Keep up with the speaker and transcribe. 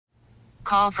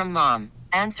Call from mom.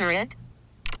 Answer it.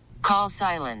 Call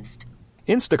silenced.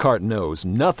 Instacart knows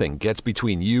nothing gets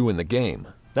between you and the game.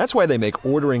 That's why they make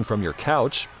ordering from your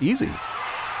couch easy.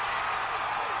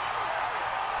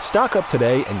 Stock up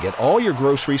today and get all your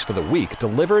groceries for the week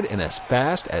delivered in as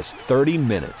fast as 30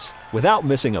 minutes without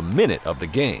missing a minute of the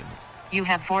game. You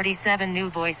have 47 new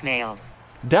voicemails.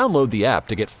 Download the app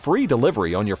to get free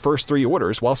delivery on your first 3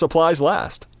 orders while supplies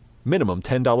last. Minimum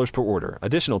 $10 per order.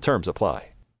 Additional terms apply.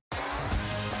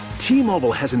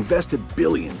 T-Mobile has invested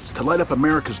billions to light up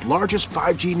America's largest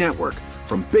 5G network,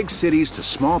 from big cities to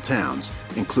small towns,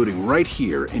 including right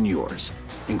here in yours.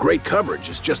 And great coverage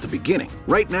is just the beginning.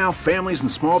 Right now, families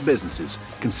and small businesses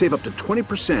can save up to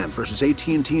 20% versus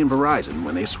AT&T and Verizon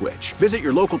when they switch. Visit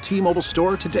your local T-Mobile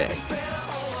store today.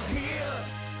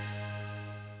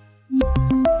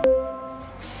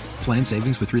 Plan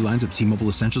savings with 3 lines of T-Mobile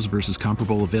Essentials versus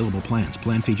comparable available plans.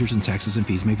 Plan features and taxes and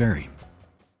fees may vary.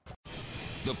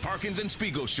 The Parkins and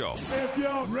Spiegel Show. If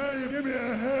y'all ready, give me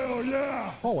a hell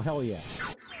yeah. Oh, hell yeah.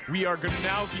 We are going to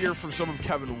now hear from some of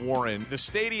Kevin Warren. The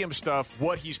stadium stuff,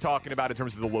 what he's talking about in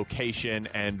terms of the location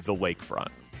and the lakefront.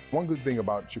 One good thing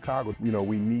about Chicago,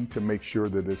 we need to make sure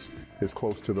that it's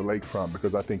close to the lakefront,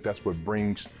 because I think that's what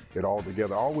brings it all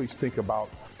together. I always think about,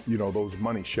 those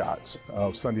money shots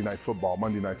of Sunday night football,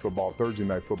 Monday night football, Thursday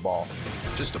night football.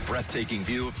 Just a breathtaking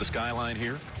view of the skyline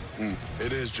here.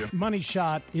 It is, Jim. Money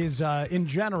shot is, in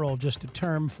general, just a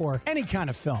term for any kind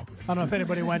of film. I don't know if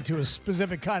anybody went to a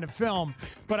specific kind of film,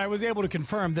 but I was able to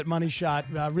confirm that money shot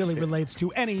really relates to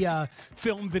any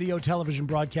film, video, television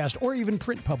broadcast, or even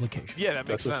print publication. Yeah, that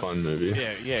makes sense. That's a fun movie.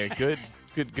 Yeah,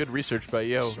 good research by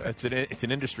you. It's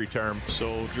an industry term.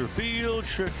 Soldier Field,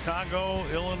 Chicago,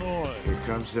 Illinois. Here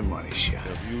comes the money shot.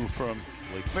 A view from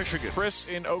Lake Michigan. Chris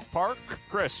in Oak Park.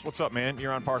 Chris, what's up, man?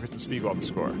 You're on Parkins and Spiegel on The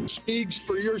Score. Spiegs,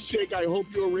 for your sake, I hope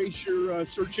you erase your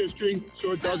search history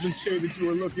so it doesn't say that you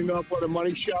were looking up what a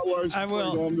money shot was. I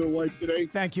will. Home to the wife today.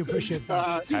 Thank you. Appreciate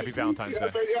that. Happy Valentine's Day.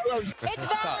 It's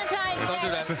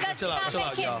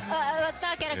Valentine's Day. Let's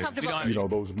not get uncomfortable.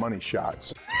 Those money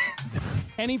shots.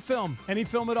 Any film at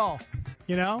all.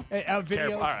 A video.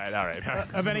 Careful. All right.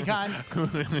 Of any kind.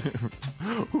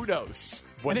 Who knows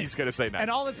what he's going to say next? And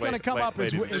all that's going to come up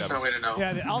is there's no way to know.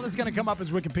 Yeah, all that's going to come up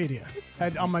is Wikipedia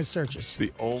on my searches. It's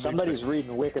the only Somebody's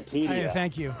reading Wikipedia. Hey,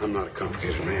 thank you. I'm not a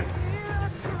complicated man.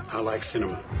 I like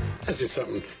cinema. That's just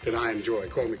something that I enjoy.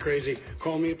 Call me crazy,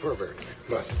 call me a pervert.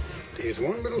 But there's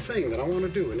one little thing that I want to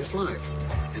do in this life,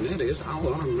 and that is I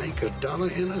want to make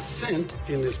 $1.01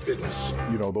 in this business.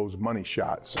 Those money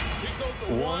shots.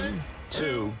 1,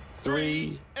 2,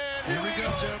 3. And here we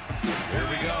go, Jim. Here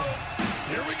we go.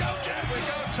 Here we go, Jim. Here we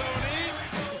go, Tony.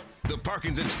 The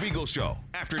Parkins and Spiegel Show.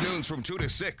 Afternoons from 2 to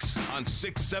 6 on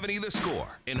 670 The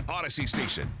Score in Odyssey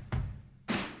Station.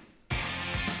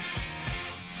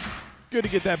 Good to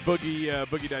get that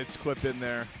Boogie Nights clip in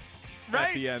there right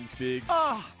at the end, Spiegs.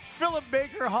 Oh, Philip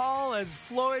Baker Hall as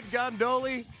Floyd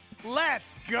Gondoli.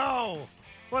 Let's go.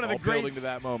 One of the great building to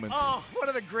that moment. Oh, one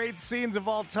of the great scenes of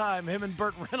all time. Him and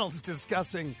Burt Reynolds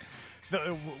discussing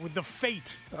the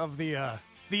fate of the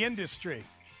industry,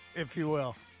 if you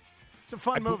will. It's a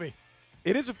fun movie.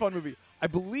 It is a fun movie. I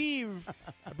believe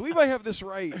I have this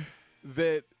right,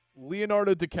 that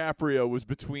Leonardo DiCaprio was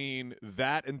between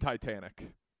that and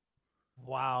Titanic.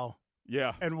 Wow.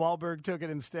 Yeah. And Wahlberg took it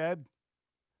instead?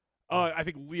 I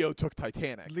think Leo took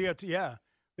Titanic. Leo took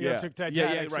Titanic.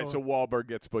 Yeah, right. So Wahlberg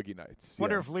gets Boogie Nights.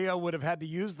 Wonder if Leo would have had to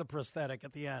use the prosthetic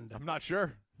at the end. I'm not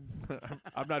sure.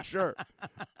 I'm not sure.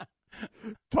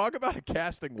 Talk about a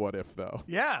casting what if, though.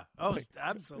 Yeah. Oh,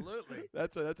 absolutely.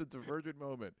 That's a Divergent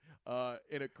moment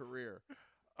in a career.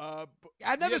 I've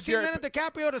never seen Leonardo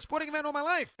DiCaprio to sporting event all my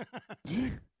life.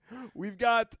 We've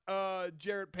got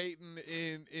Jarrett Payton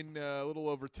in a little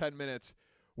over 10 minutes.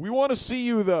 We want to see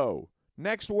you, though,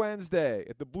 next Wednesday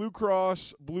at the Blue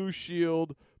Cross Blue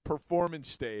Shield Performance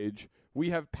Stage. We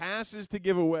have passes to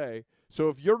give away. So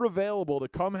if you're available to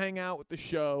come hang out with the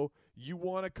show, you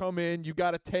want to come in, you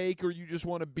got a take, or you just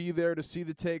want to be there to see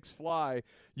the takes fly,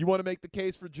 you want to make the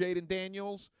case for Jaden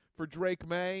Daniels, for Drake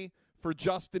May, for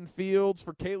Justin Fields,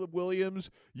 for Caleb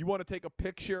Williams, you want to take a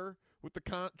picture with the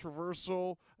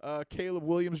controversial Caleb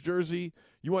Williams jersey,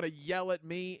 you want to yell at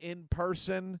me in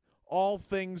person, all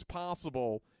things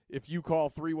possible if you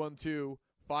call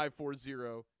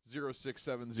 312-540-0670.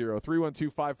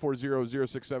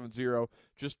 312-540-0670.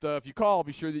 Just if you call,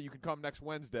 be sure that you can come next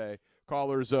Wednesday.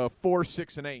 Callers 4,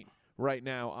 6, and 8 right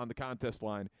now on the contest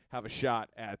line have a shot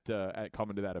at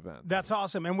coming to that event. That's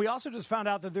awesome. And we also just found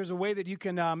out that there's a way that you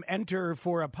can enter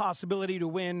for a possibility to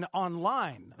win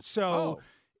online. So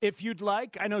if you'd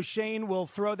like. I know Shane will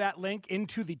throw that link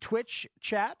into the Twitch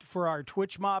chat for our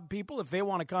Twitch mob people if they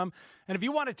want to come. And if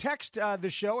you want to text the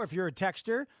show, or if you're a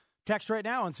texter, text right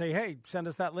now and say, hey, send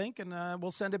us that link, and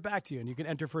we'll send it back to you. And you can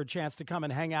enter for a chance to come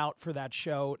and hang out for that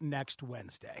show next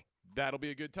Wednesday. That'll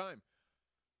be a good time.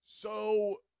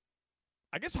 So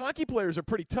I guess hockey players are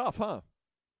pretty tough, huh?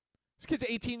 This kid's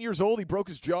 18 years old. He broke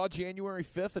his jaw January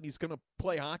 5th, and he's going to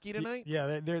play hockey tonight?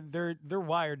 Yeah, they're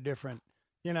wired different,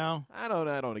 you know? I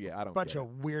don't get it. Bunch of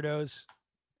weirdos.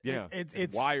 Yeah,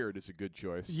 it's wired is a good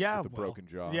choice. Yeah, with the broken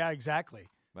jaw. Yeah, exactly.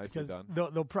 Nicely done.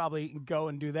 They'll probably go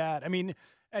and do that. I mean,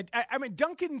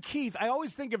 Duncan Keith. I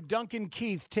always think of Duncan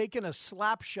Keith taking a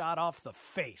slap shot off the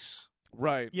face,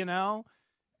 right? You know,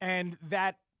 and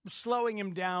that slowing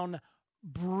him down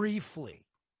briefly.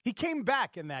 He came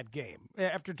back in that game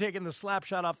after taking the slap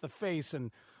shot off the face and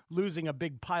losing a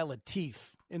big pile of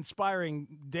teeth, inspiring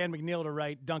Dan McNeil to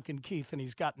write Duncan Keith, and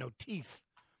he's got no teeth.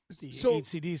 The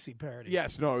AC/DC parody.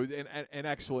 Yes, no, an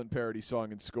excellent parody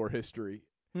song in score history.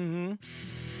 Mm-hmm.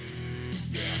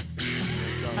 Yeah.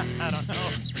 I don't know.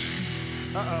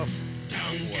 Uh-oh.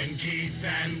 Duncan Keith,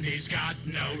 and he's got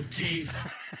no teeth.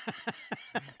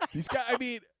 He's got, I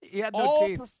mean, he had no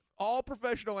teeth. All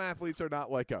professional athletes are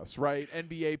not like us, right?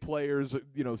 NBA players,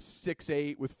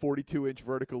 6'8" with 42-inch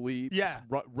vertical leap,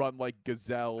 run like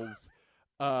gazelles.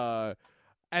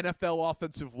 NFL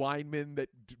offensive linemen that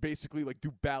basically like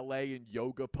do ballet and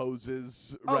yoga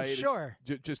poses, right? Oh, sure.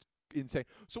 Just insane.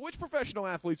 So which professional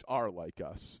athletes are like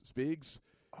us, Speaks?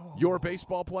 Your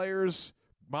baseball players,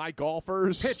 my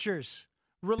golfers. Pitchers.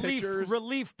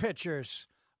 Relief pitchers.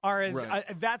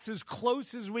 That's as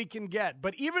close as we can get.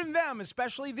 But even them,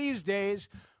 especially these days,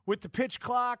 with the pitch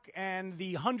clock and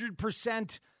the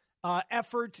 100%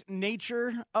 effort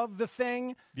nature of the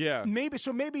thing,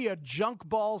 maybe a junk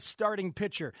ball starting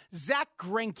pitcher, Zach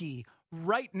Greinke,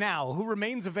 right now, who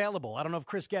remains available. I don't know if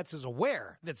Chris Getz is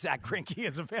aware that Zach Greinke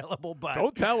is available, but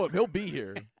don't tell him, he'll be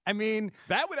here. I mean,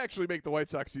 that would actually make the White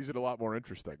Sox season a lot more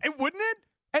interesting. Wouldn't it?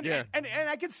 And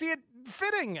I could see it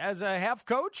fitting as a half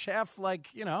coach, half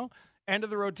end of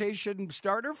the rotation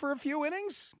starter for a few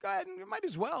innings. Go ahead, you might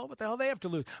as well. What the hell they have to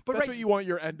lose? But that's what you want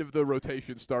your end of the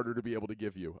rotation starter to be able to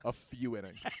give you, a few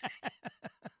innings.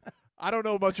 I don't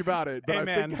know much about it, but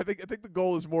I think the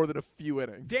goal is more than a few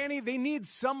innings. Danny, they need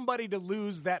somebody to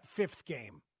lose that fifth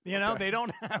game. They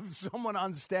don't have someone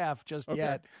on staff just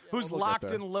yet who's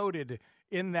locked and loaded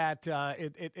in that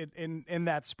in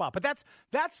that spot. But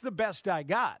that's the best I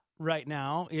got right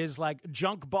now is like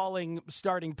junk balling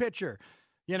starting pitcher.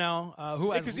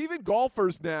 Who has because even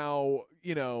golfers now,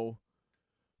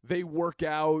 they work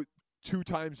out 2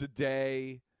 times a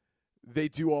day. They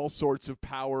do all sorts of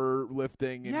power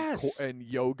lifting and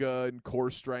yoga and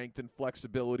core strength and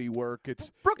flexibility work.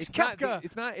 It's Koepka.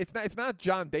 It's not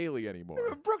John Daly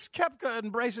anymore. Brooks Koepka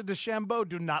and Bryson DeChambeau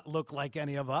do not look like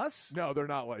any of us. No, they're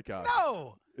not like us.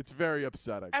 No. It's very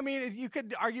upsetting. I mean, you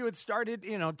could argue it started,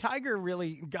 Tiger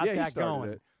really got that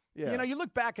going. It. Yeah. You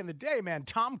look back in the day, man,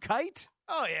 Tom Kite.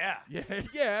 Oh, yeah.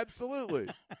 Yeah, absolutely.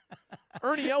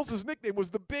 Ernie Els' nickname was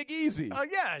the Big Easy. Oh,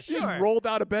 yeah, sure. He just rolled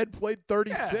out of bed, played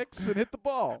 36, and hit the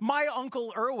ball. My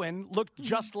Uncle Irwin looked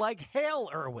just like Hale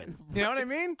Irwin. You know what I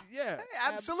mean? Yeah.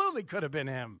 Absolutely could have been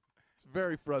him. It's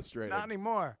very frustrating. Not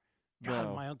anymore. God,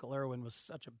 No. my Uncle Irwin was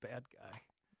such a bad guy.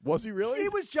 Was he really?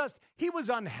 He was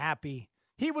unhappy.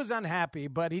 He was unhappy,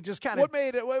 but he just kind of... What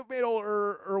made old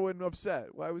Irwin upset?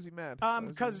 Why was he mad?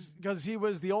 Because he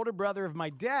was the older brother of my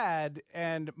dad,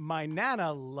 and my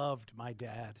Nana loved my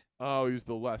dad. Oh, he was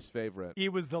the less favorite. He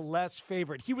was the less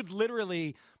favorite. He would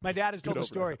literally... My dad has told the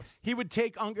story. He would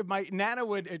take...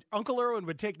 Uncle Irwin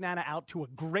would take Nana out to a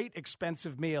great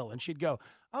expensive meal, and she'd go,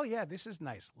 oh, yeah, this is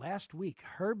nice. Last week,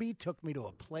 Herbie took me to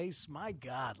a place. My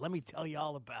God, let me tell you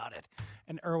all about it.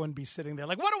 And Irwin be sitting there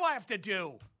like, what do I have to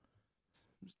do?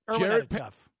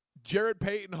 Jarrett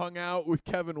Payton hung out with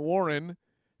Kevin Warren.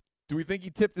 Do we think he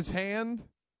tipped his hand?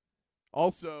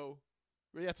 Also,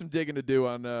 we got some digging to do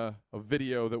on a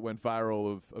video that went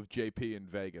viral of JP in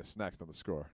Vegas. Next on The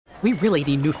Score. We really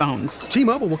need new phones.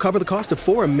 T-Mobile will cover the cost of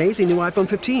 4 amazing new iPhone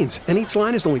 15s, and each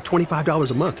line is only $25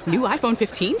 a month. New iPhone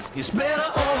 15s? It's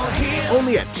better over here.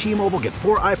 Only at T-Mobile, get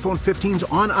 4 iPhone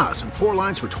 15s on us and 4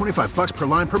 lines for $25 per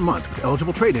line per month with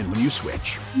eligible trade-in when you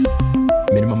switch.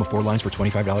 Minimum of 4 lines for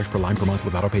 $25 per line per month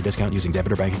with autopay discount using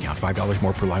debit or bank account. $5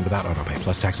 more per line without autopay,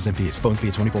 plus taxes and fees. Phone fee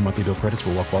at 24 monthly bill credits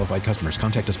for well-qualified customers.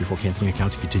 Contact us before canceling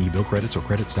account to continue bill credits or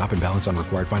credit stop and balance on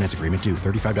required finance agreement due.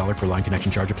 $35 per line connection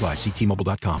charge applies. See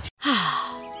T-Mobile.com.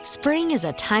 Spring is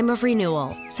a time of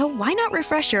renewal, so why not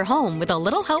refresh your home with a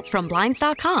little help from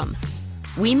Blinds.com?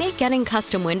 We make getting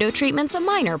custom window treatments a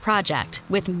minor project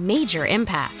with major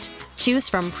impact. Choose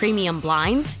from premium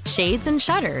blinds, shades, and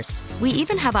shutters. We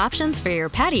even have options for your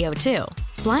patio, too.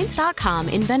 Blinds.com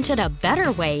invented a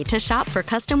better way to shop for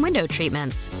custom window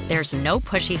treatments. There's no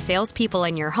pushy salespeople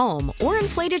in your home or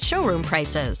inflated showroom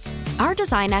prices. Our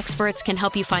design experts can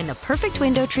help you find the perfect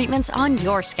window treatments on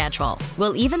your schedule.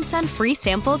 We'll even send free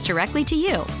samples directly to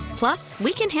you. Plus,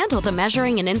 we can handle the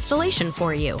measuring and installation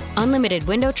for you. Unlimited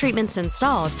window treatments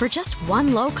installed for just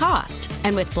one low cost.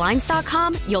 And with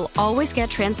Blinds.com, you'll always get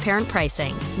transparent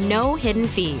pricing. No hidden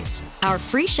fees. Our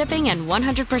free shipping and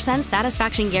 100%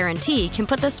 satisfaction guarantee can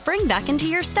put the spring back into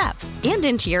your step and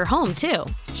into your home, too.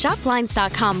 Shop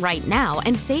Blinds.com right now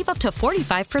and save up to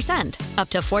 45%. Up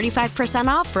to 45%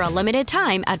 off for a limited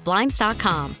time at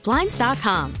Blinds.com.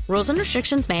 Blinds.com. Rules and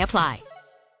restrictions may apply.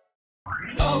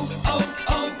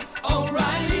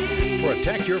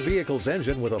 Protect your vehicle's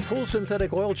engine with a full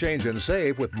synthetic oil change and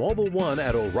save with Mobil 1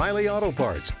 at O'Reilly Auto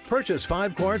Parts. Purchase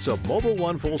 5 quarts of Mobil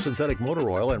 1 full synthetic motor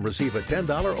oil and receive a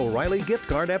 $10 O'Reilly gift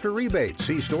card after rebate.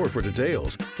 See store for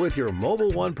details. With your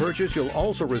Mobil 1 purchase, you'll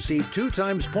also receive 2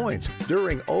 times points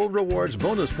during O Rewards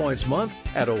Bonus Points Month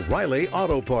at O'Reilly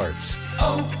Auto Parts.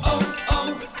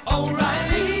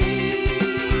 O'Reilly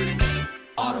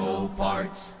Auto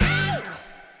Parts.